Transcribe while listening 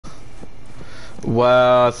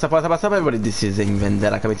What's up everybody, this is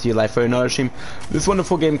Vendetta coming to you live for another stream. This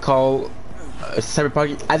wonderful game called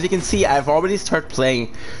Cyberpunk. As you can see, I've already started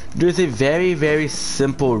playing. There's a very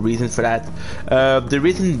simple reason for that. The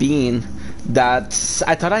reason being that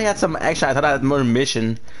I thought I had some extra, I thought I had more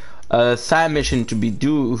mission, side mission to be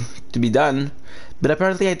done, but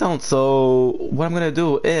apparently I don't. So what I'm gonna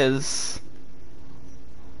do is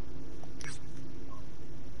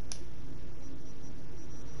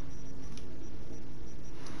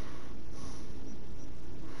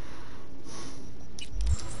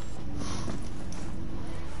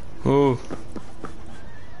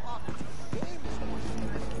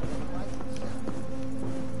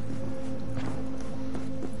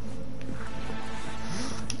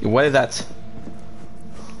what is that?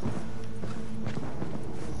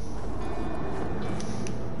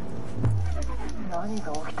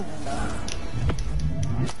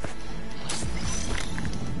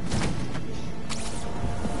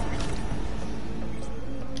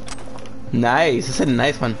 Nice, this is a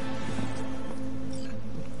nice one.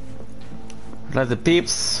 Like the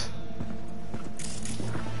peeps.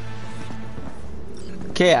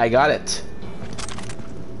 Okay, I got it.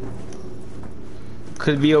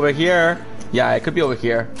 Could be over here. Yeah, it could be over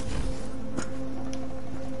here.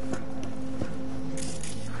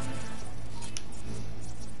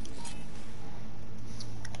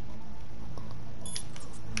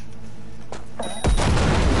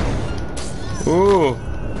 Ooh.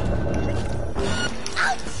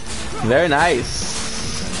 Very nice.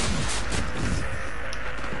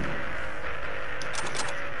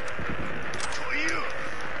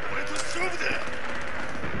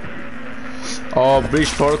 Oh, breach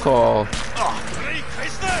protocol.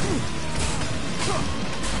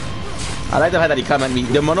 I like the fact that he come at me.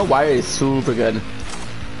 The mono wire is super good.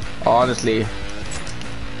 Honestly.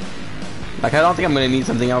 Like, I don't think I'm gonna need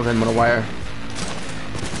something else than mono wire.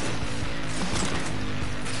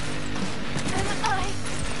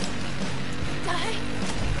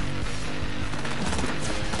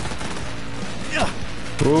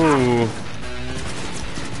 Ooh.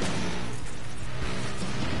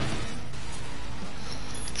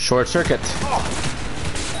 Short circuit.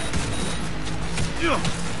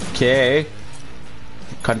 Okay.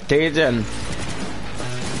 Contagion.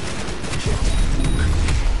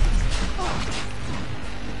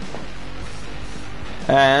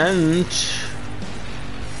 And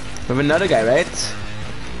we have another guy, right?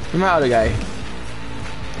 Where's my other guy?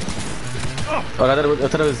 Oh, I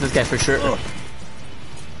thought it was this guy for sure.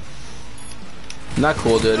 Not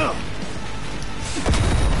cool, dude.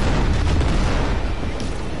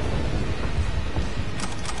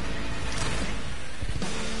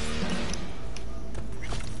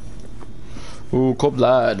 Ooh, cold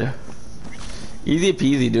blood. Easy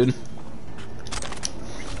peasy, dude.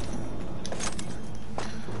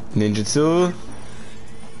 Ninjutsu.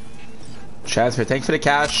 Transfer. Thanks for the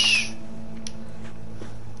cash.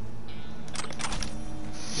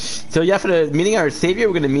 So yeah, for the meeting our savior,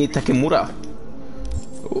 we're gonna meet Takemura.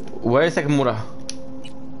 Where is Takemura?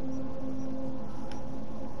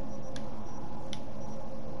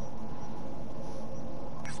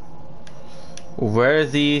 Where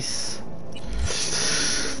is these?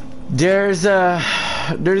 There's a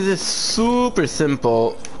super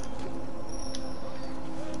simple.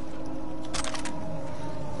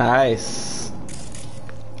 Nice.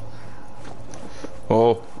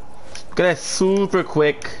 Oh, look at that super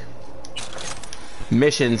quick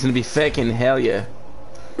mission. It's gonna be fucking hell yeah.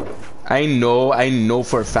 I know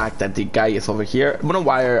for a fact that the guy is over here. I'm gonna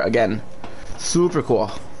wire again. Super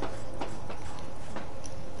cool.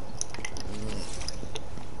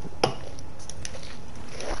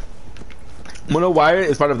 Mono wire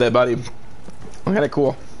is part of their body. Kinda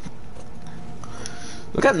cool.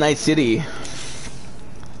 Look at Night City.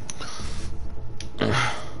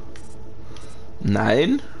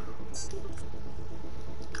 9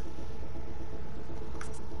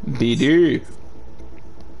 BD.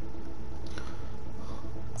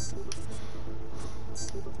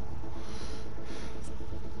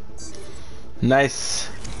 Nice.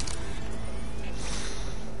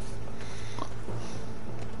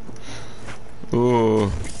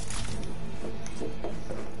 Ooh.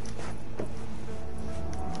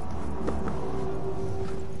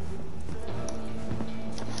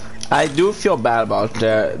 I do feel bad about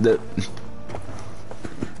the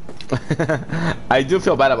I do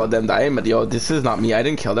feel bad about them dying, but yo, this is not me. I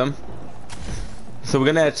didn't kill them. So we're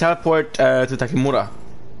gonna teleport to Takemura.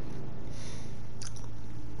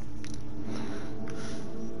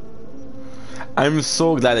 I'm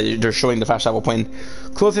so glad that they're showing the fast travel plane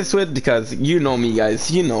closest to it, because you know me, guys.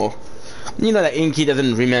 You know You know that Inky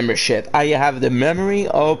doesn't remember shit. I have the memory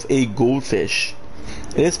of a goldfish.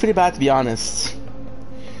 It is pretty bad, to be honest.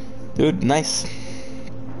 Dude, nice.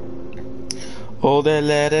 All the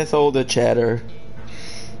lettuce, all the cheddar.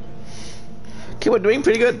 Okay, we're doing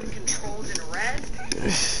pretty good. Controls in red.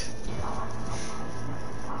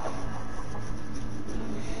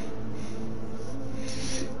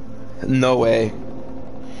 No way.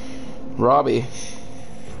 Robbie.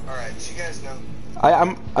 Alright, so you guys know.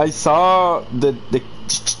 I saw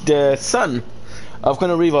the son of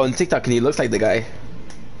Queen Reeve on TikTok and he looks like the guy.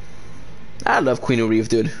 I love Queen Reeve,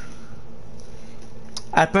 dude.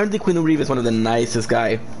 Apparently Queen Reeve is one of the nicest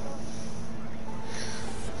guy.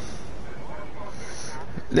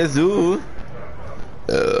 Let's do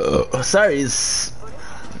sorry.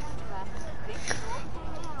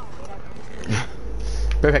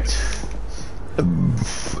 Perfect.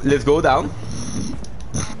 Let's go down.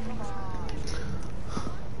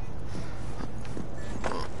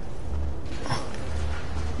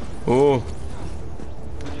 Oh,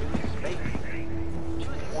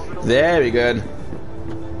 very good,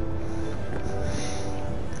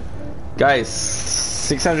 guys.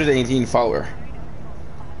 618 follower.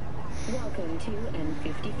 Welcome to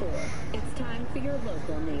N54. It's time for your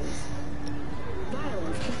local news.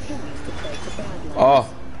 Violence continues to plague the Badlands. Oh,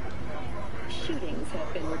 Shootings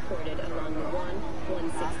have been reported along the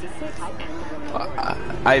 166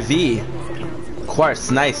 and IV.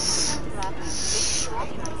 Quartz, nice.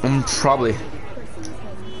 Probably.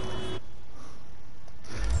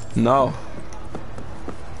 No.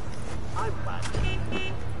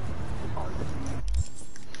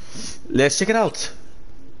 Let's check it out.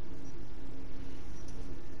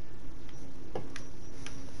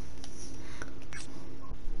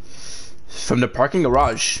 From the parking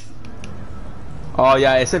garage. Oh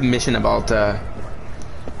yeah, it's a mission about let's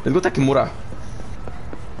go Takemura.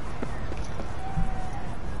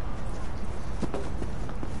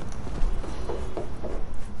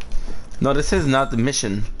 No, this is not the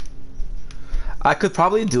mission. I could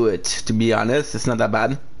probably do it, to be honest. It's not that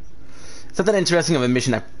bad. It's not that interesting of a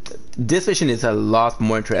mission. This mission is a lot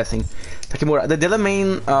more interesting. Takemura. The other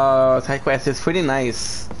main side quest is pretty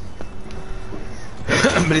nice.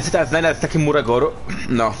 But it's as nice as Takemura Goro.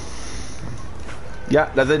 No.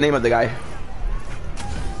 Yeah, that's the name of the guy.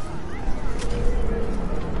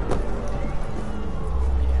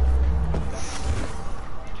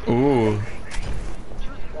 Ooh.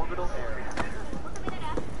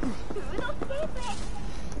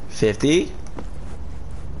 50.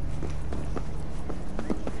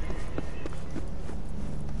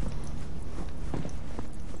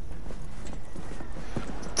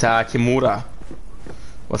 Takemura.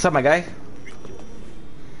 What's up, my guy?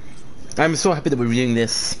 I'm so happy that we're reading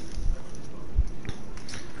this.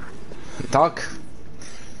 Talk.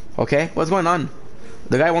 Okay, what's going on?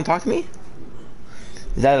 The guy won't talk to me?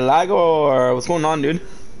 Is that a lag or what's going on, dude?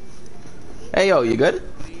 Hey, yo, you good?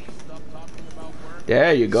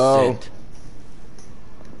 There you go. Sit.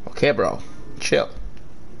 Okay, bro. Chill.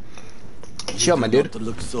 Chill, my dude. To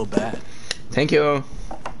look so bad. Thank you.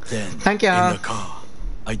 Then, Thank you. in the car,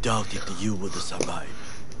 I doubted you would survive.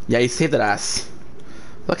 Yeah, he saved that ass.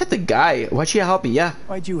 Look at the guy. Why'd you help me? Yeah.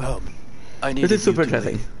 Why'd you help? I This needed is super you to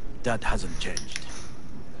interesting. leave. That hasn't changed.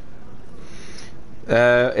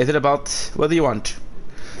 Is it about what do you want?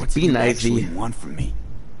 What do Be you nice, actually V. want from me?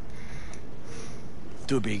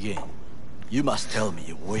 To begin, you must tell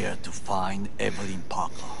me where to find Evelyn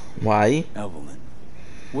Parker. Why? Evelyn.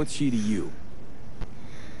 What's she to you?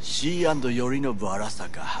 She and Yorinobu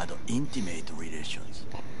Arasaka had intimate relations.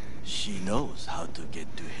 She knows how to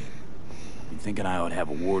get to him. I'm thinking I ought to have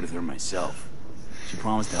a word with her myself. She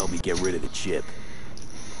promised to help me get rid of the chip.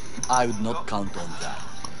 I would not count on that.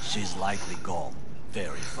 She's likely gone,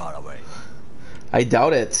 very far away. I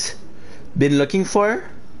doubt it. Been looking for her?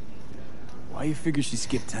 Why you figure she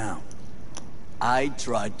skipped town? I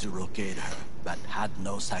tried to locate her, but had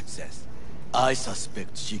no success. I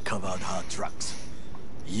suspect she covered her tracks.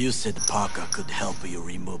 You said Parker could help you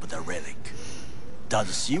remove the relic.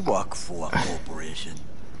 Does she work for a corporation?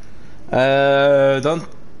 Don't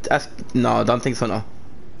ask. No, don't think so. No.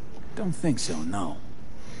 Don't think so, no.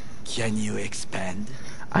 Can you expand?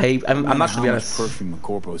 I'm not sure to be how much honest. perfume a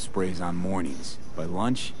corpo sprays on mornings. By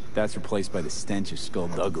lunch, that's replaced by the stench of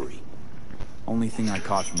skullduggery. Only thing I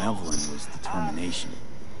caught from Evelyn was determination.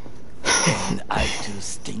 And I too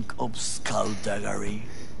stink of skullduggery.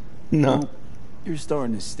 No. You're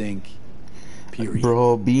starting to stink. Period.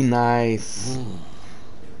 Bro, be nice.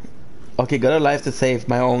 Okay, got a life to save,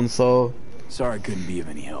 my own, so... Sorry I couldn't be of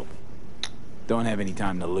any help. Don't have any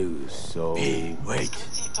time to lose, so... Hey, wait.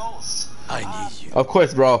 I need you. Of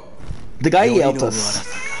course, bro. The guy Yorinobu yelled us.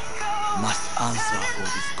 Arasaka must answer for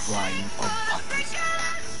this crime of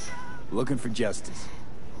patricide. Looking for justice.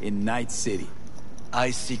 In Night City.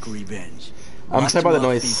 I seek revenge. I'm sorry about the Much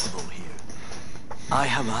more noise. feasible here. I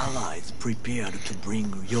have allies prepared to bring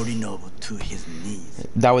Yorinobu to his knees.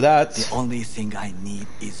 Down with that. The only thing I need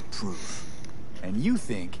is proof. And you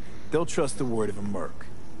think they'll trust the word of a merc.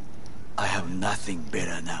 I have nothing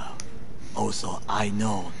better now. Also, I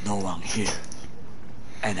know no one here.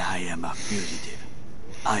 And I am a fugitive.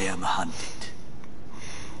 I am hunted.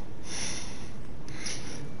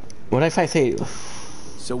 What if I say?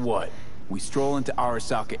 So what? We stroll into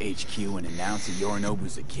Arasaka HQ and announce that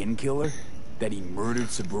Yorinobu's a kin killer? That he murdered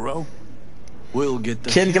Saburo? We'll get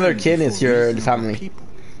the Kin killer hearing kin is before your reasonable family. people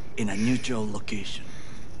in a neutral location.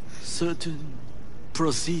 Certain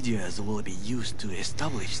procedures will be used to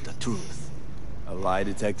establish the truth. A lie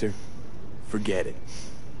detector? Forget it.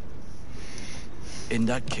 In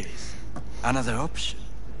that case, another option.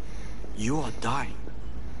 You are dying.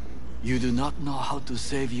 You do not know how to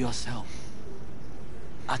save yourself.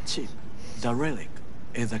 A chip, the relic,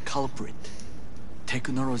 is a culprit.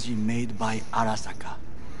 Technology made by Arasaka.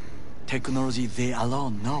 Technology they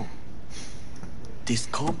alone know. This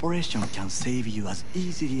corporation can save you as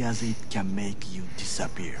easily as it can make you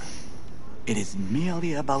disappear. It is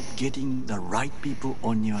merely about getting the right people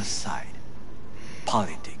on your side.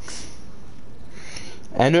 Politics.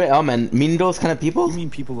 Anyway, man, mean those kind of people? You mean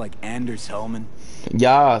people like Anders Hellman?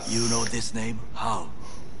 Yes. You know this name? How?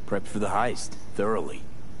 Prepped for the heist, thoroughly.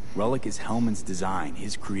 Relic is Hellman's design,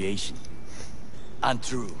 his creation.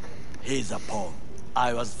 Untrue. He's a pawn.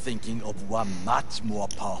 I was thinking of one much more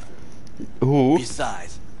powerful. Who?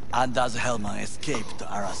 Besides, Anders Hellman escaped to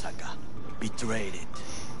Arasaka. Betrayed it.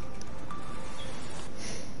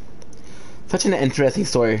 Such an interesting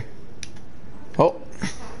story. Oh.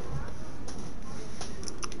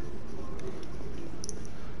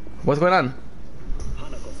 What's going on?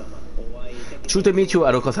 True to meet you,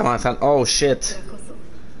 Aruko-sama-san. Oh shit.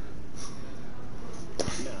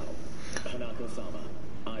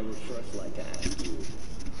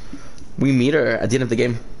 We meet her at the end of the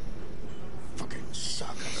game. Fucking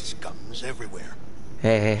Saka scums everywhere.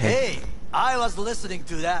 Hey. Hey, I was listening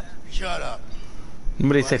to that. Shut up.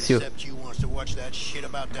 Nobody sex you. Except you wants to watch that shit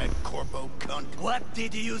about that corpo cunt. What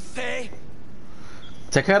did you say?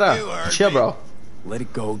 You Takara, heard chill, me. bro. Let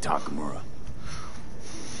it go, Takamura.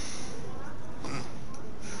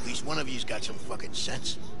 At least one of you's got some fucking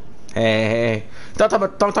sense. Hey. Don't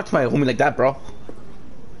talk to my homie like that, bro.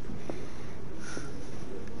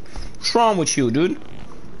 What's wrong with you, dude?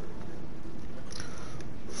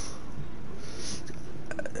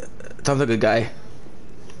 Tom's a good guy.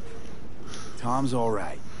 Tom's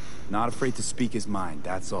alright. Not afraid to speak his mind,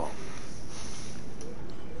 that's all.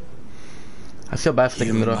 I feel bad for He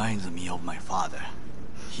taking the middle. reminds me of my father.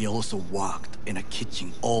 He also worked in a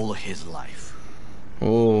kitchen all his life.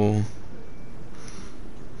 Oh.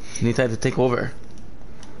 You need time to take over.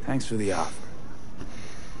 Thanks for the offer.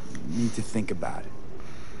 Need to think about it.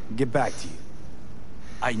 Get back to you.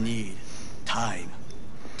 I need time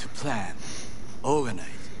to plan, organize.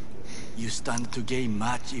 You stand to gain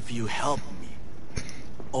much if you help me.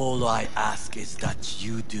 All I ask is that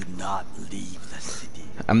you do not leave the city.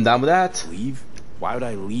 I'm down with that. Leave? Why would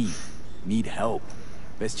I leave? Need help.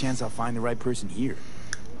 Best chance I'll find the right person here.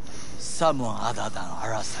 Someone other than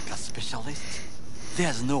Arasaka specialist?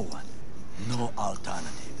 There's no one. No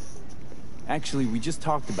alternative. Actually, we just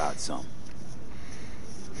talked about some.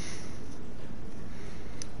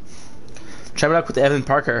 Try my luck with Evan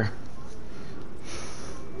Parker.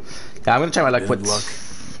 Yeah, I'm gonna try my luck Good with... luck.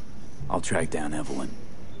 I'll track down Evelyn.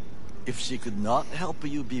 If she could not help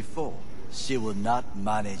you before, she will not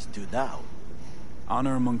manage to now.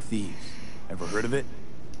 Honor Among Thieves. Ever heard of it?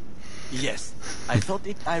 Yes, I thought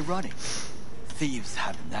it ironic. Thieves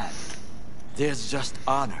have none. There's just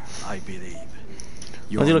honor, I believe.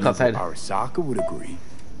 Why don't you look outside? Arasaka would agree.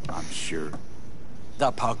 I'm sure.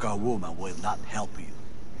 The Parker woman will not help you.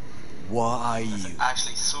 Why are you?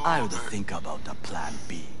 Actually, so I would think about the plan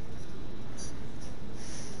B.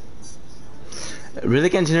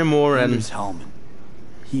 Really engineer more and... Anders Hellman.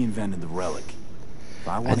 He invented the relic. If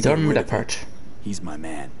I I want to don't get remember rid that of part. it, he's my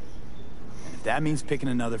man. And if that means picking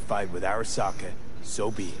another fight with Arasaka,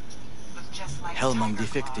 so be it. Hellman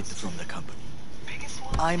defected from the company.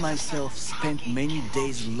 I myself spent many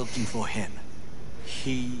days looking for him.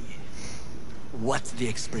 He... What's the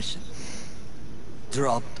expression?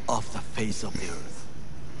 Dropped off the face of the earth.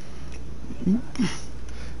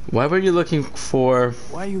 Why were you looking for...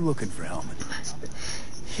 Why are you looking for Hellman?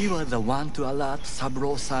 He was the one to alert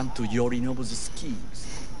Saburo-san to Yorinobu's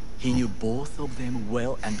schemes. He knew both of them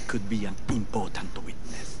well and could be an important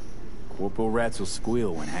witness. Corporal rats will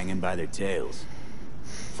squeal when hanging by their tails.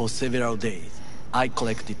 For several days, I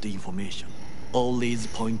collected the information. All leads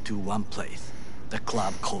point to one place, the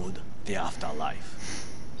club called the Afterlife.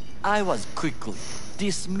 I was quickly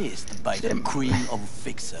dismissed by the queen of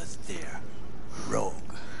fixers there, Rogue.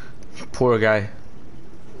 Poor guy.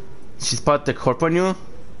 She spotted the corporal knew?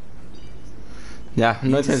 Yeah,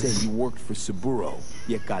 no You sense. said you worked for Saburo,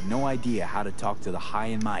 yet got no idea how to talk to the high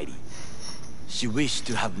and mighty. She wished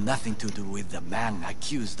to have nothing to do with the man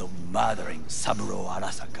accused of murdering Saburo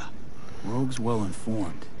Arasaka. Rogue's well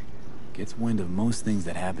informed. Gets wind of most things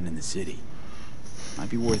that happen in the city. Might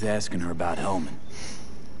be worth asking her about Hellman.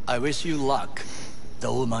 I wish you luck.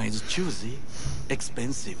 The woman is choosy,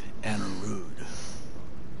 expensive, and rude.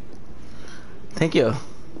 Thank you.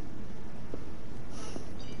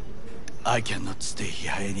 I cannot stay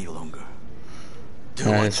here any longer.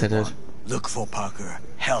 Do I what said you it. want. Look for Parker,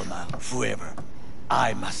 Hellman, whoever.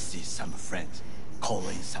 I must see some friends, call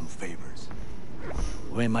in some favors.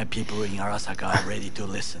 When my people in Arasaka are ready to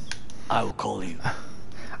listen, I will call you.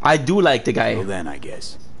 I do like the Well guy. then, I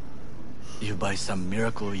guess. If by some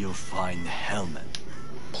miracle you find Hellman,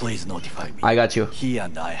 please notify me. I got you. He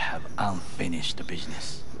and I have unfinished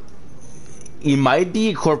business. He might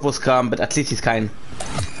be corporal scum, but at least he's kind.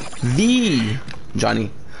 The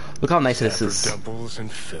Johnny. Look how nice this For is. doubles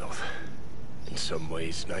and filth. In some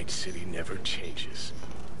ways, Night City never changes.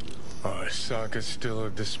 Arasaka's still a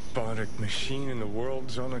despotic machine and the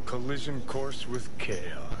world's on a collision course with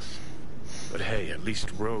chaos. But hey, at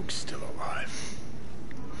least Rogue's still alive.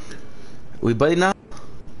 We buddy now?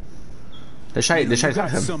 Let's try You to talk got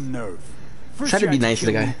to him. some nerve. First Try to you be tried nice to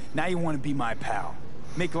the kill guy. me, now you want to be my pal.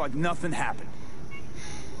 Make like nothing happened.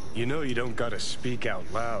 You know you don't gotta speak out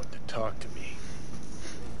loud to talk to me.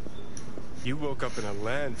 You woke up in a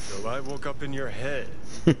landfill, I woke up in your head.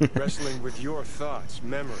 Wrestling with your thoughts,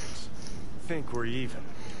 memories. Think we're even.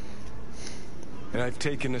 And I've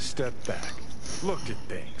taken a step back, looked at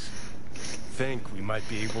things. Think we might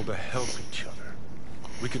be able to help each other.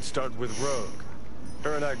 We could start with Rogue.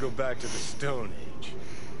 Her and I go back to the Stone Age.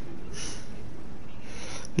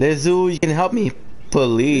 Lezu, you can help me, It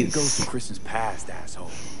goes please. to Kristen's past,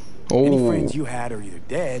 asshole. Any Oh, friends you had are either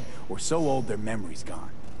dead or so old their memory's gone.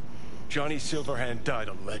 Johnny Silverhand died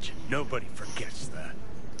a legend. Nobody forgets that.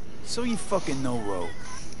 So you fucking know Rogue.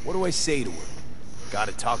 What do I say to her? Got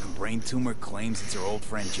a talking brain tumor, claims it's her old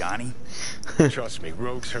friend Johnny? Trust me,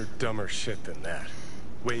 Rogue's heard dumber shit than that.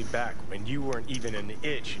 Way back when you weren't even an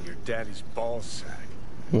itch in your daddy's ball sack.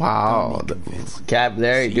 wow. Don't The be convinced.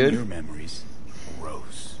 vocabulary, Seeing your dude. memories.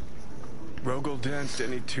 Gross. Rogue will dance to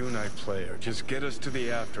any tune I play her. Just get us to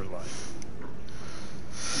the afterlife.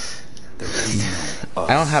 There is no us.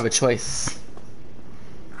 I don't have a choice.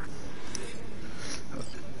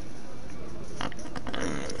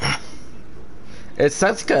 It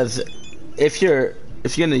sucks because if you're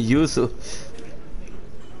gonna use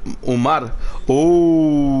Umar,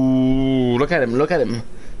 oh, look at him, look at him,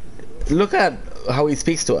 look at how he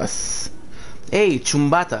speaks to us. Hey,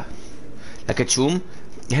 Chumbata, like a chum.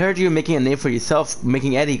 I heard you making a name for yourself,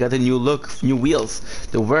 making Eddie got a new look, new wheels.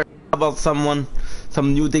 The word about some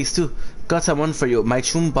new digs too. Got someone for you. My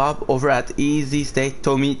chum Bob over at Easy State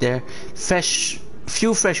told me they're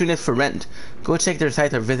few fresh units for rent. Go check their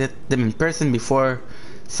site or visit them in person before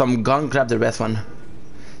some gun grab the rest one.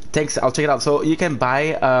 Thanks, I'll check it out. So you can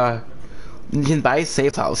buy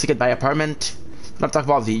safe house, you can buy apartment. Not talk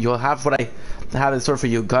about the you'll have what I have in store for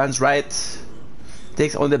you. Guns, right?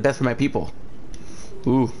 Takes only the best for my people.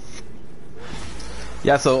 Ooh.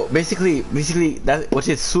 Yeah, so basically that what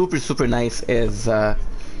is super nice is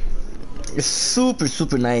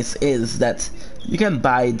super nice is that you can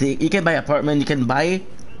buy apartment, you can buy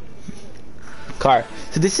car.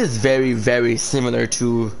 So this is very similar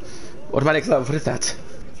to automatic love. What is that?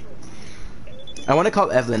 I want to call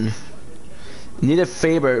Evelyn. Need a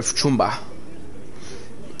favor of Chumba.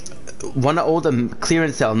 Wanna owe them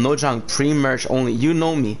clearance sale, no junk, pre-merch only. You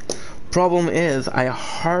know me. Problem is, I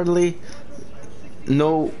hardly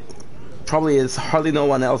know. Probably is hardly no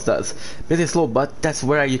one else does. Busy slow, but that's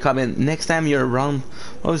where you come in. Next time you're around,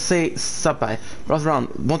 I would say stop by, browse around.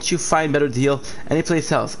 Won't you find better deal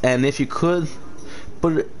anyplace else? And if you could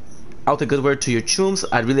put out a good word to your chums,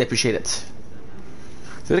 I'd really appreciate it.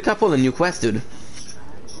 So the couple a new quest, dude.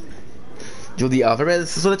 Judy Alvarez.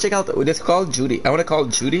 So let's check out. Let's call Judy. I want to call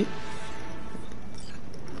Judy.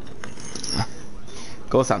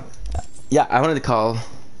 Go Sam. Yeah, I wanted to call.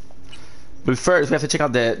 But first, we have to check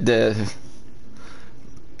out the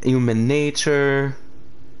human nature.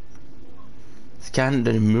 Scan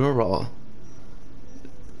the mural.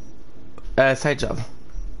 Side job.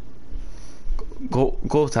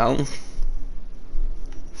 Go down.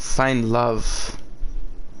 Find love.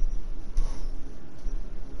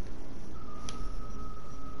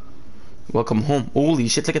 Welcome home. Holy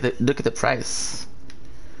shit! Look at the price.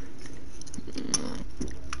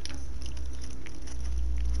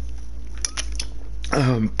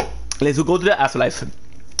 Let's go to the afterlife.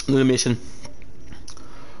 Do the mission.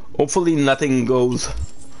 Hopefully nothing goes.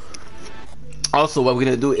 Also, what we're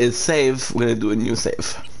gonna do is save. We're gonna do a new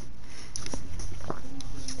save.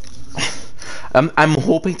 I'm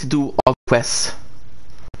hoping to do all quests.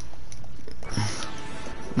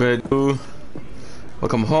 We're gonna do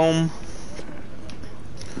welcome home.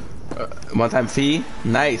 One-time fee.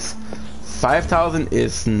 Nice. 5,000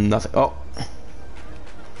 is nothing. Oh.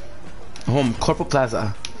 Home Corporate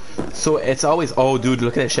Plaza. So it's always. Oh, dude,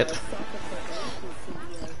 look at that shit.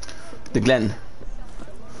 The Glen.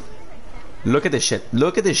 Look at this shit.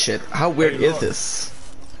 Look at this shit. How weird is this?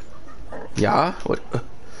 Yeah? What?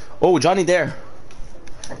 Oh, Johnny there.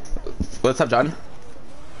 What's up, John?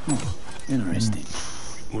 Interesting.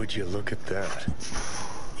 Would you look at that?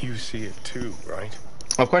 You see it too, right?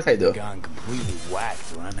 Of course I do. Gone completely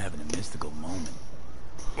whacked, or I'm having a mystical moment.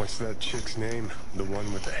 What's that chick's name? The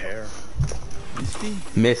one with the hair? Misty?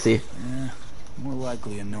 Missy. More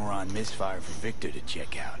likely a neuron misfire for Victor to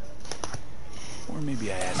check out. Or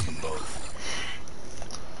maybe I ask them both.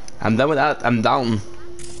 I'm done with that. I'm down.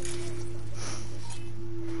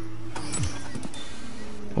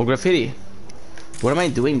 Oh, graffiti. What am I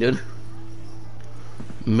doing, dude?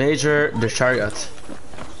 Major the chariot.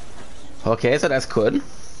 Okay, so that's good.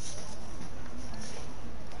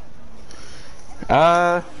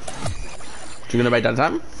 You're gonna write that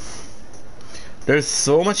down? There's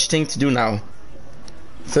so much thing to do now.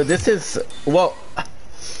 So this is, well,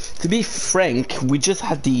 to be frank, we just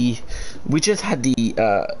had the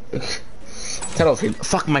title screen.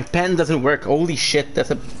 Fuck, my pen doesn't work. Holy shit,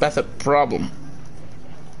 that's a problem.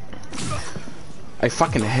 I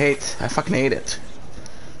fucking hate it.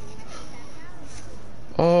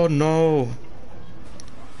 Oh no.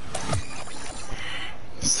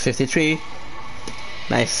 It's 53.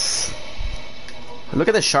 Nice. Look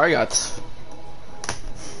at the chariot.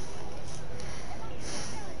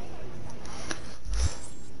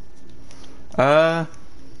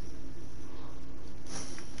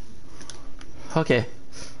 Okay.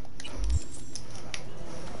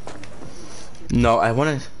 No, I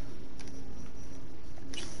wanna.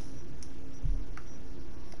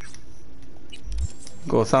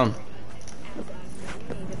 Go sound.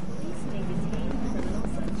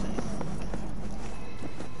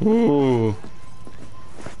 Ooh.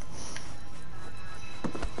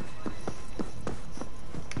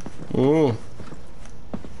 Ooh.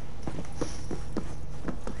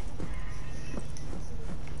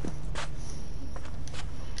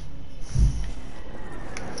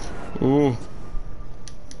 Ooh.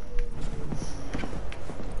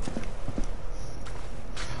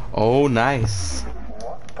 Oh, nice.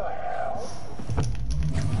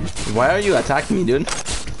 Why are you attacking me, dude?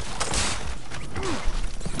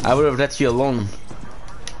 I would have let you alone.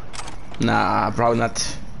 Nah, probably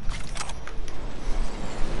not.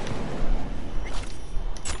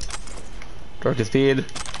 Torque speed.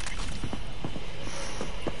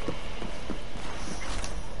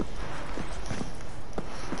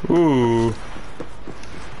 Ooh.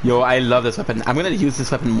 Yo, I love this weapon. I'm gonna use this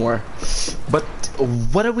weapon more. But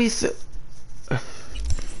what are we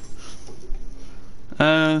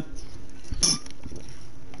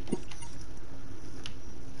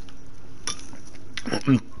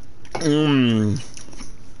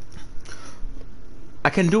I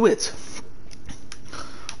can do it.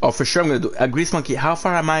 Oh, for sure I'm gonna do a Grease Monkey. How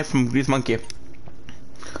far am I from Grease Monkey?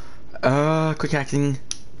 Quick acting.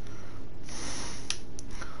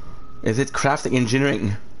 Is it crafting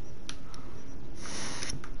engineering?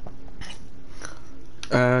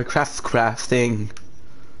 Crafting.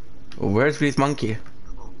 Where's Grease Monkey?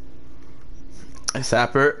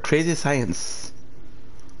 Sapper. Crazy science.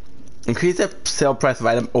 Increase the sale price of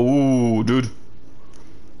item. Oh, dude.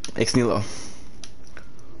 Ex Nilo.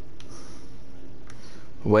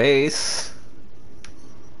 Waste.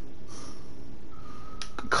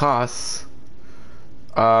 Costs.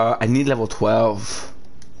 I need level 12.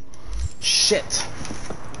 Shit.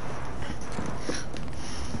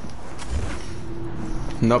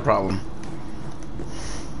 No problem.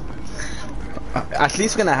 At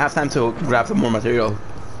least we're gonna have time to grab some more material.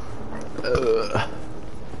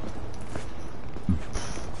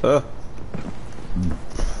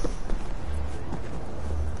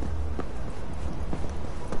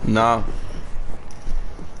 No.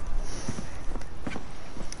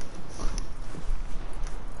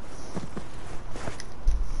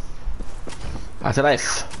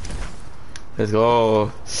 Afterlife. Let's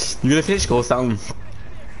go. You're gonna finish Ghost Town.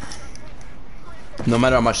 No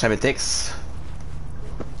matter how much time it takes.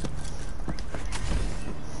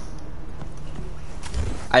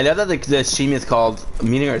 I love that the stream is called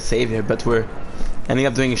Meeting Our Savior, but we're ending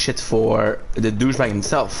up doing shit for the douchebag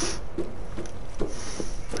himself.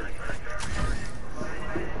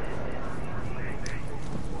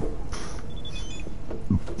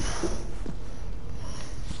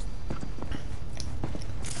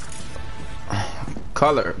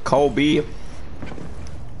 Color, Colby.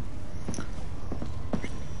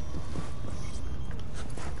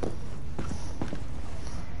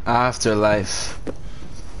 Afterlife.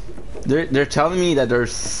 They're telling me that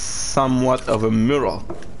there's somewhat of a mural.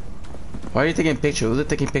 Why are you taking a picture? Who's it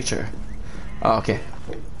taking a picture? Oh, okay.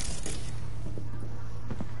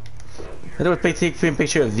 I was taking a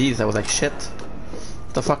picture of these. I was like, shit.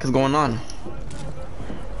 What the fuck is going on?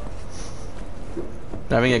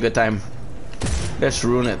 They're having a good time. Let's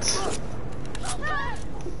ruin it.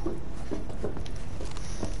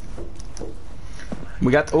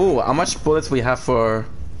 We got, oh, how much bullets we have for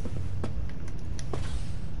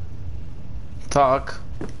talk?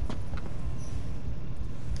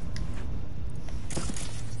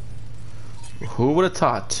 Who would have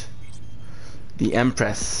thought? The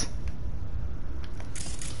Empress.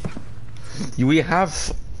 We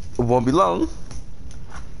have, won't be long.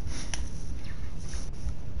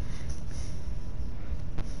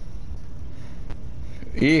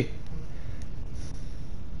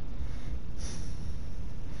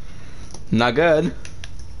 Not good.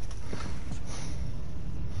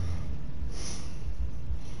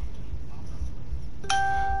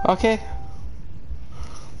 Okay.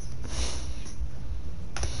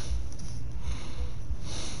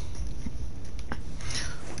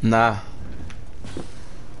 Nah.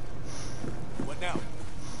 What now?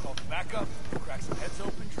 Call for backup, crack some heads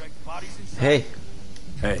open, drag the bodies inside. Hey.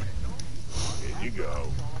 Hey. Here you go.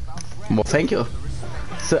 Well, thank you.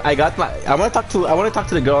 So I got my. I want to talk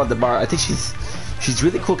to the girl at the bar. I think she's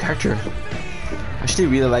really cool character. I actually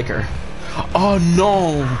really like her. Oh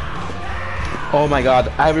no! Oh my god!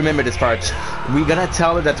 I remember this part. We gonna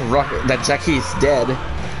tell her that Jackie is dead,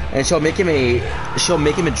 and she'll make him a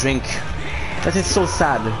drink. That is so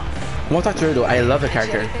sad. I want to talk to her though. I love the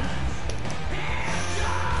character.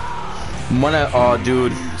 Oh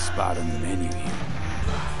dude. Spot on the menu here.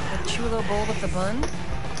 A chulo bowl with the bun?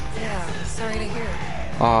 Yeah, sorry to hear.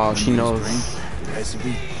 Oh, she knows. The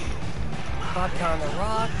recipe. Vodka on the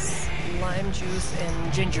rocks, lime juice,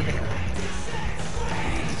 and ginger beer.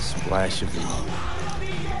 Splash of lemon.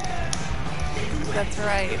 That's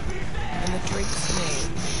right. And the drink's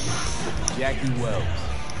name. Jackie Wells.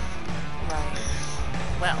 Right.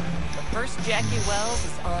 Well, the first Jackie Wells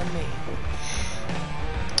is on me.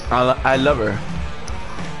 I love her.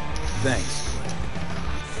 Thanks.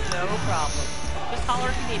 No problem. Just holler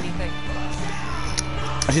if you need anything.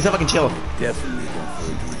 She's so fucking chill. Definitely go for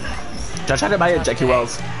a drink. Just try to buy a Jackie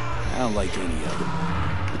Wells. I don't like any of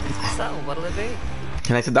it. So, what'll it be?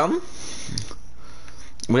 Can I sit down?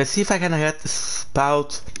 Well, let's see if I can get the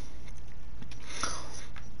spout.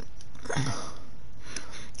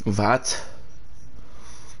 What?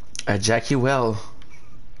 A Jackie Well.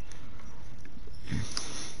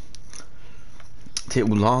 Too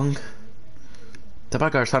long.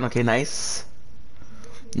 Tabak Garson, okay, nice.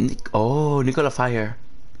 Oh, Nicola Fire.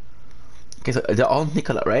 Okay, so they're all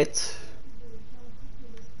Nicola, right?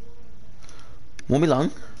 Won't be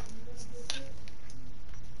long.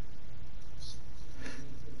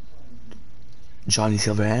 Johnny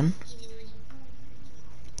Silverhand.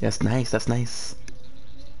 That's nice, that's nice.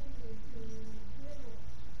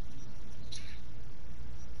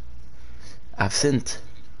 Absinthe.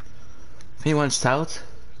 21 stout.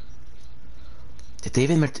 The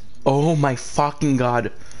David oh my fucking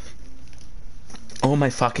god. Oh my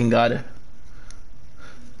fucking god.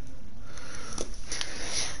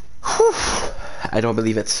 Whew. I don't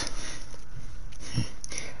believe it.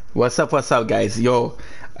 What's up, guys? Yo,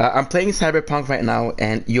 I'm playing Cyberpunk right now,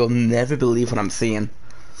 and you'll never believe what I'm seeing.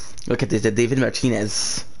 Look at this, the David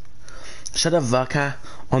Martinez. Shut up, vodka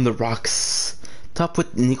on the rocks. Top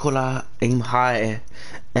with Nicola, aim high,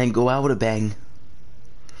 and go out with a bang.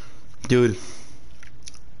 Dude.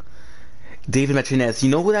 David Martinez. You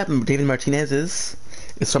know who that David Martinez is?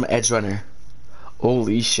 It's from Edge Runner.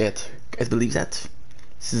 Holy shit. You guys believe that?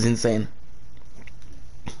 This is insane.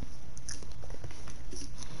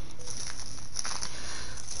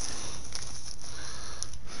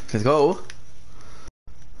 Let's go.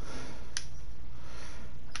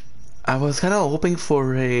 I was kind of hoping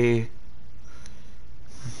for a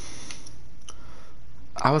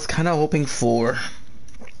I was kind of hoping for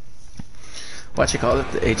what you call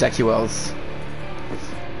it, Jackie Wells.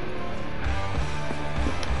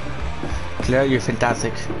 Claire, you're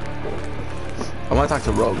fantastic. I want to talk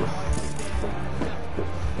to Rogue.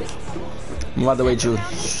 By the way, Jude.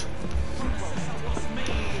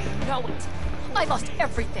 Know it. I lost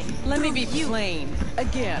everything. Let me be plain.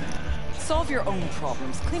 Again. Solve your own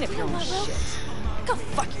problems. Clean up your own shit. Go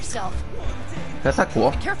fuck yourself. That's not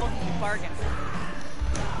cool. Careful who you bargain.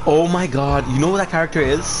 Oh my god, you know what that character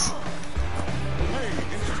is?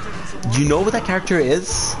 Do you know what that character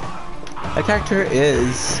is? That character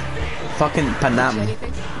is fucking Panam.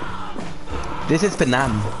 This is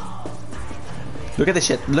Panam. Look at this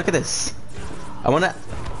shit. Look at this. I wanna...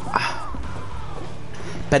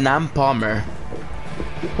 Panam Palmer.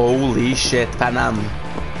 Holy shit, Panam.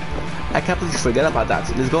 I can't believe you forget about that.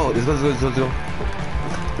 Let's go. Let's go, let's go, let's go.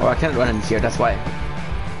 Oh, I can't run in here, that's why.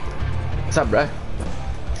 What's up, bro?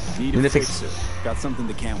 Need a fixer. Got something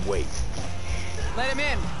that can't wait. Let him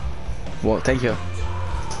in. Well, thank you.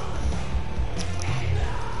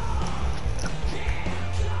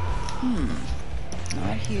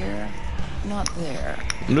 Not here. Not there.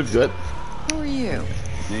 Looks good. Who are you?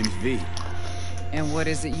 Name's V. And what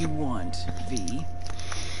is it you want, V?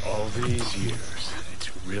 All these years,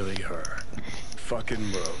 it's really her.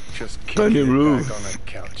 Fucking Rogue. Just Fucking kicking Rogue. back on that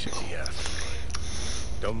couch in the afterlife.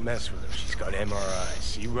 Don't mess with her. She's got MRI.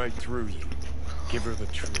 See right through you. Give her the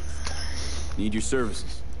truth. Need your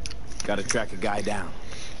services. Gotta track a guy down.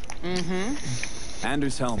 Mm-hmm.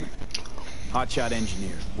 Anders Hellman. Hotshot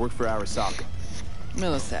engineer. Worked for Arasaka.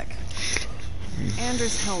 Millisec.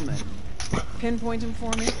 Anders Hellman. Pinpoint him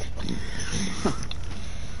for me?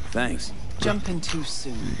 Thanks. Jumping too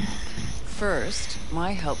soon. First,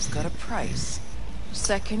 my help's got a price.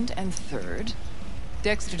 Second and third,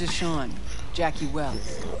 Dexter Deshawn, Jackie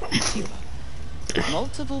Wells, Tiba.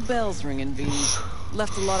 Multiple bells ringing, V.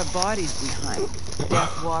 Left a lot of bodies behind.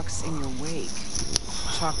 Death walks in your wake.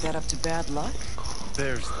 Chalk that up to bad luck?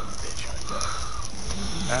 There's the bitch I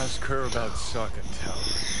know. Ask her about Sokka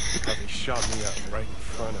Tower. How they shot me up right in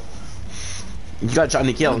front of her. You got Johnny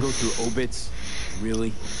Wanna killed. go through obits?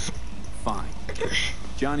 Really? Fine.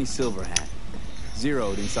 Johnny Silverhand.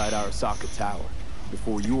 Zeroed inside Arasaka Tower.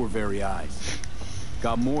 Before your very eyes.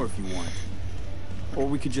 Got more if you want. Or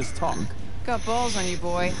we could just talk. Got balls on you,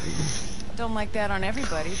 boy. Don't like that on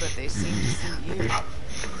everybody, but they seem to suit you.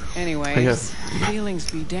 Anyways, feelings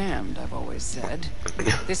be damned, I've always said.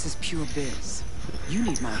 This is pure biz. You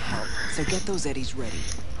need my help, so get those eddies ready.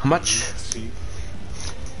 How much? See?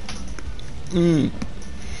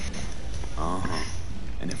 Uh-huh.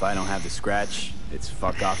 And if I don't have the scratch, it's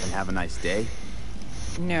fuck off and have a nice day?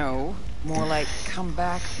 No, more like come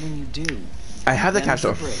back when you do. I have the Then cash for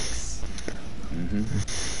though. breaks. Mm-hmm.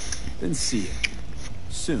 Then see you.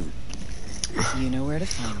 Soon. You know where to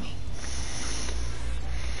find me.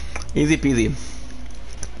 Easy peasy.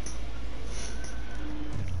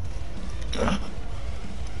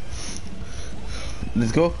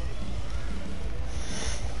 Let's go.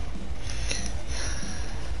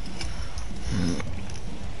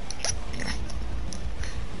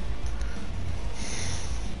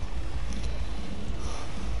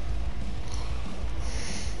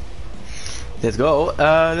 Let's go.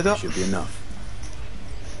 Let's go. Should be enough.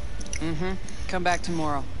 Mm-hmm. Come back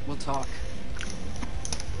tomorrow. We'll talk.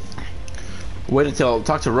 Wait until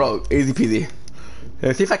talk to Rogue. Easy peasy.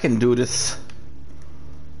 Let's see if I can do this.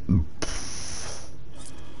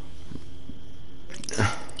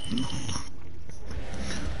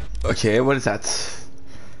 Okay, what is that?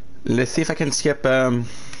 Let's see if I can skip.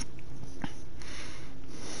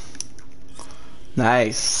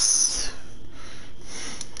 Nice.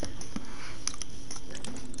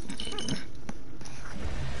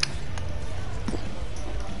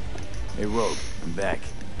 Hey, Rogue, I'm back.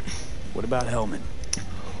 What about Hellman?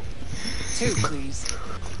 2, please.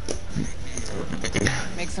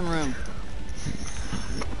 Make some room.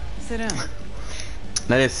 Sit down.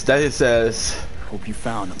 That is. Hope you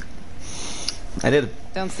found him. I did.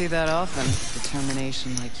 Don't see that often.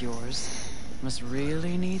 Determination like yours. Must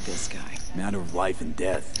really need this guy. Matter of life and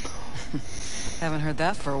death. Haven't heard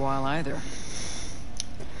that for a while either.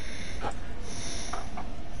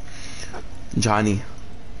 Johnny.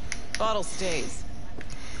 Bottle stays.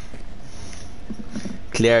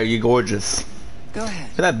 Claire, you're gorgeous. Go ahead.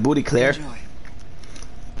 Look at that booty, Claire.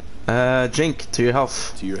 Enjoy. Drink to your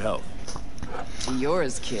health. To your health. To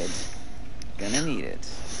yours, kid. Gonna need it.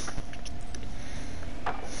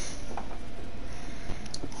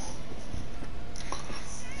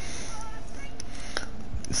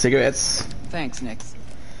 Cigarettes. Thanks, Nix.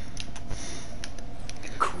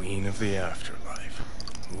 Queen of the afterlife.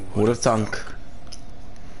 Who'd have thunk?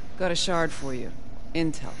 Got a shard for you.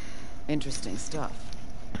 Intel. Interesting stuff.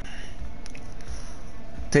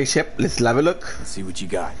 Take ship, let's have a look. Let's see what you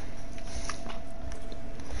got.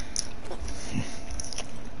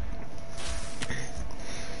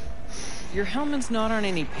 Your Hellman's not on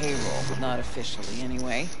any payroll, not officially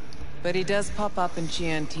anyway. But he does pop up in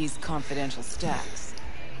GNT's confidential stacks.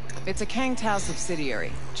 It's a Kang Tao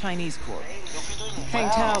subsidiary, Chinese corp. Kang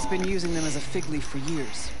Tao's been using them as a fig leaf for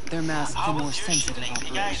years. They're masked for more sensitive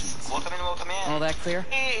operations. Welcome in. All that clear?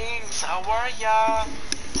 Thanks. How are ya?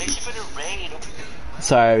 Thank you for the raid.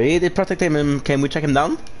 Sorry, they protected him. Can we track him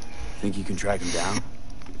down? Think you can track him down?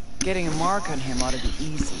 Getting a mark on him ought to be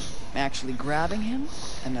easy. Actually grabbing him?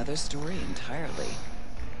 Another story entirely.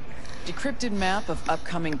 Decrypted map of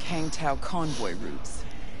upcoming Kang Tao convoy routes.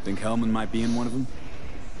 Think Hellman might be in one of them?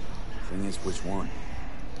 Thing is, which one?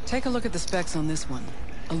 Take a look at the specs on this one.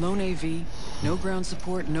 A lone AV, no ground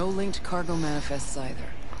support, no linked cargo manifests either.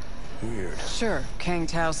 Weird. Sure, Kang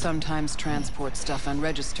Tao sometimes transports stuff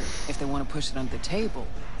unregistered if they want to push it under the table.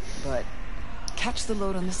 But catch the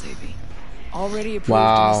load on this AV. Already approved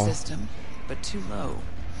in the system, but too low.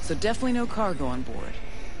 So definitely no cargo on board.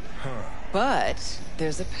 But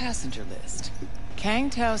there's a passenger list. Kang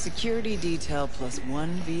Tao security detail plus 1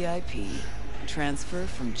 VIP. Transfer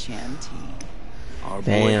from Chan T. Our boy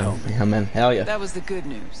Damn, Hellman. yeah, man, hell yeah. That was the good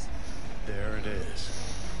news. There it is.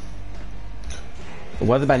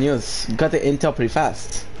 What's the bad news? You got the intel pretty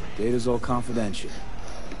fast. Data's all confidential.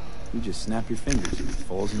 You just snap your fingers and it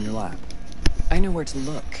falls in your lap. I know where to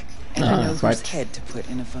look, and I know that's whose right. head to put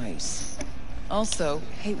in a vice. Also,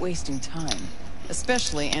 hate wasting time,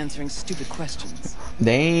 especially answering stupid questions.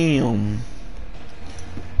 Damn.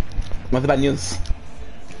 What's the bad news?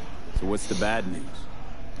 So what's the bad news?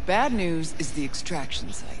 Bad news is the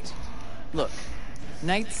extraction site. Look,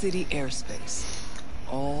 Night City airspace.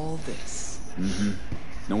 All this.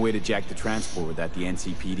 No way to jack the transport without the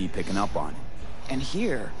NCPD picking up on it. And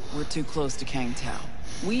here, we're too close to Kang Tao.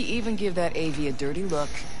 We even give that AV a dirty look,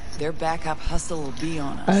 their backup hustle will be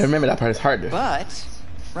on us. I remember that part is hard. But,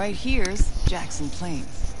 right here's Jackson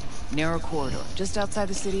Plains. Narrow corridor, just outside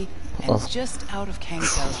the city, and just out of Kang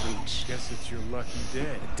Tao's reach. Guess it's your lucky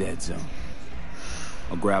day. A dead zone.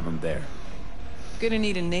 I'll grab him there. Gonna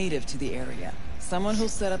need a native to the area. Someone who'll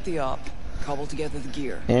set up the op, cobble together the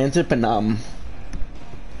gear. Enter Panam.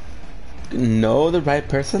 Know the right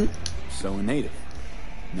person? So a native.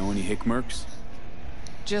 Know any Hickmerks?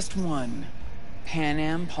 Just one. Pan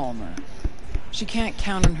Am Palmer. She can't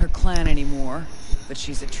count on her clan anymore, but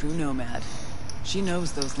she's a true nomad. She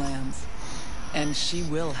knows those lands. And she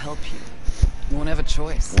will help you. Won't have a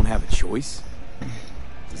choice. Won't have a choice?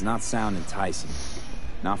 Does not sound enticing.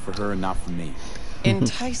 Not for her and not for me.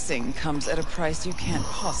 Enticing comes at a price you can't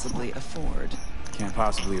possibly afford. Can't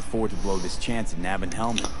possibly afford to blow this chance at nabbing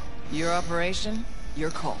Hellman. Your operation,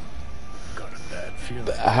 your call. Got a bad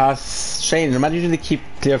feeling. Shane, imagine you to keep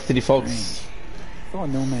clear of city folks. Thought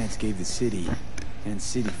nomads gave the city and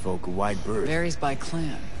city folk a wide berth. Varies by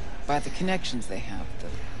clan, by the connections they have, the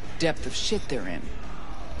depth of shit they're in.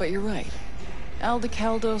 But you're right.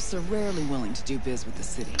 Aldecaldos are rarely willing to do biz with the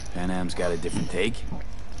city. Pan Am's got a different take.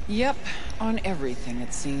 Yep, on everything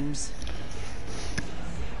it seems.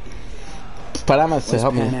 Panam has to What's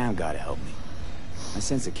help Pan me. Am gotta help me? I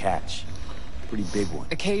sense a catch. Pretty big one.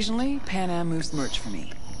 Occasionally, Pan Am moves merch for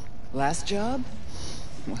me. Last job?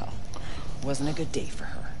 Well, wasn't a good day for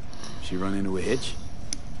her. She run into a hitch?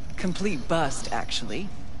 Complete bust, actually.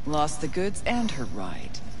 Lost the goods and her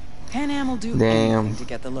ride. Pan Am will do Damn. anything to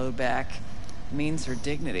get the load back. Means her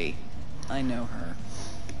dignity. I know her.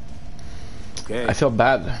 Okay. I feel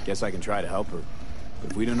bad. Guess I can try to help her.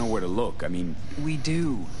 But if we don't know where to look, I mean... We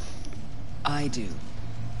do. I do.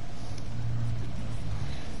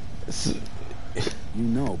 You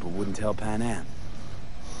know, but wouldn't tell Pan Am.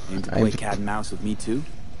 Aim to play cat and mouse with me too?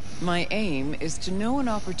 My aim is to know an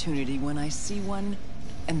opportunity when I see one,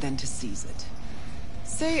 and then to seize it.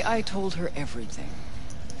 Say I told her everything.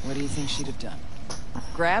 What do you think she'd have done?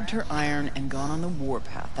 Grabbed her iron and gone on the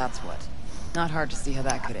warpath, that's what. Not hard to see how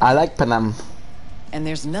that could end. I like Panam. And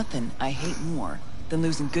there's nothing I hate more than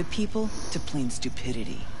losing good people to plain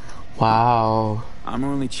stupidity. Wow. I'm her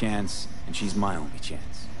only chance, and she's my only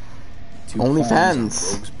chance. Two Only pawns on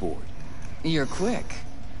fans. Rogue's board. You're quick.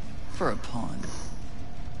 For a pawn.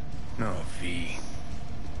 No, V.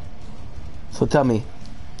 So tell me.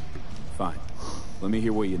 Fine. Let me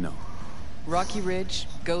hear what you know. Rocky Ridge,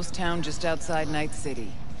 ghost town just outside Night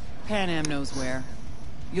City. Pan Am knows where.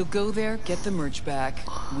 You'll go there, get the merch back,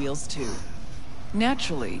 wheels too.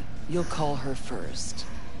 Naturally, you'll call her first.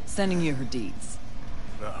 Sending you her deeds.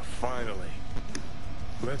 Finally.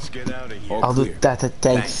 Let's get out of here. All I'll do clear. that.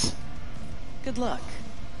 Thanks. Good luck.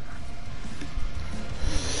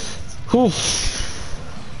 Whew.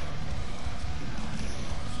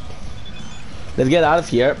 Let's get out of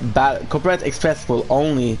here. Corporate Express will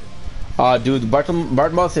only. Dude,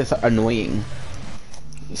 Bartmoss is annoying.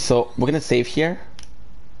 So we're gonna save here.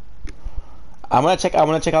 I wanna check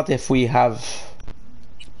out if we have.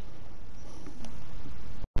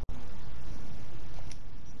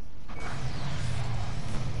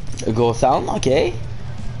 Ghost Town, okay.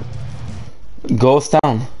 Ghost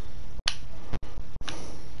Town.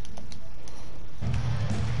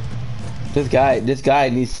 This guy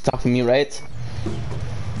needs to talk to me, right?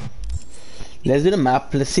 Let's do the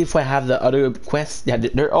map. Let's see if I have the other quests. Yeah,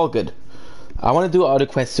 they're all good. I want to do other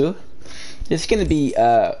quests too. This is gonna be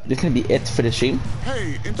it for the stream.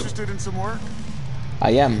 Hey, interested in some work?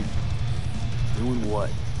 I am. Doing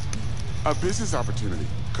what? A business opportunity.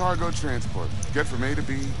 Cargo transport. Get from A to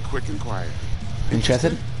B, quick and quiet.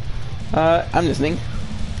 Interested? I'm listening.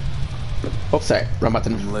 Oh, sorry, wrong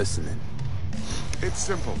button. I'm listening. It's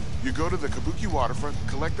simple. You go to the Kabuki waterfront,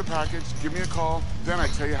 collect the package, give me a call, then I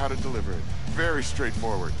tell you how to deliver it. Very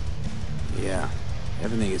straightforward. Yeah,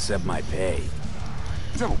 everything except my pay.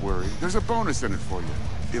 Don't worry, there's a bonus in it for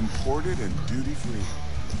you. Imported and duty-free.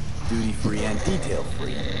 Duty-free and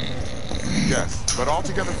detail-free. Yes, but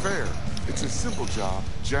altogether fair. It's a simple job,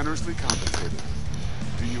 generously compensated.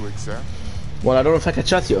 Do you accept? Well, I don't know if I can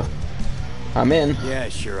trust you. I'm in. Yeah,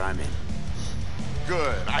 sure, I'm in.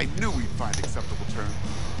 Good. I knew we'd find acceptable terms.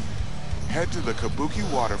 Head to the Kabuki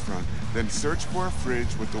waterfront, then search for a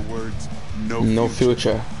fridge with the words "No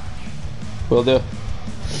future." Will do.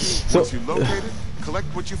 So, Once you locate it, collect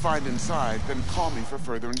what you find inside, then call me for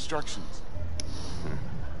further instructions.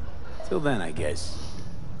 Till then, I guess.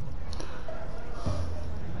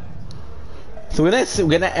 so we're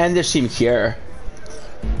gonna end the stream here.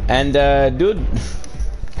 And dude,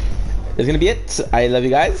 that's gonna be it. I love you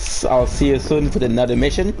guys. I'll see you soon for another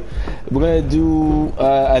mission. We're gonna do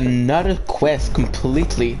another quest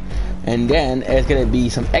completely, and then it's gonna be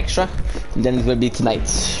some extra, and then it's gonna be tonight.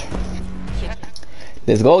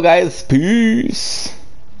 Let's go, guys. Peace.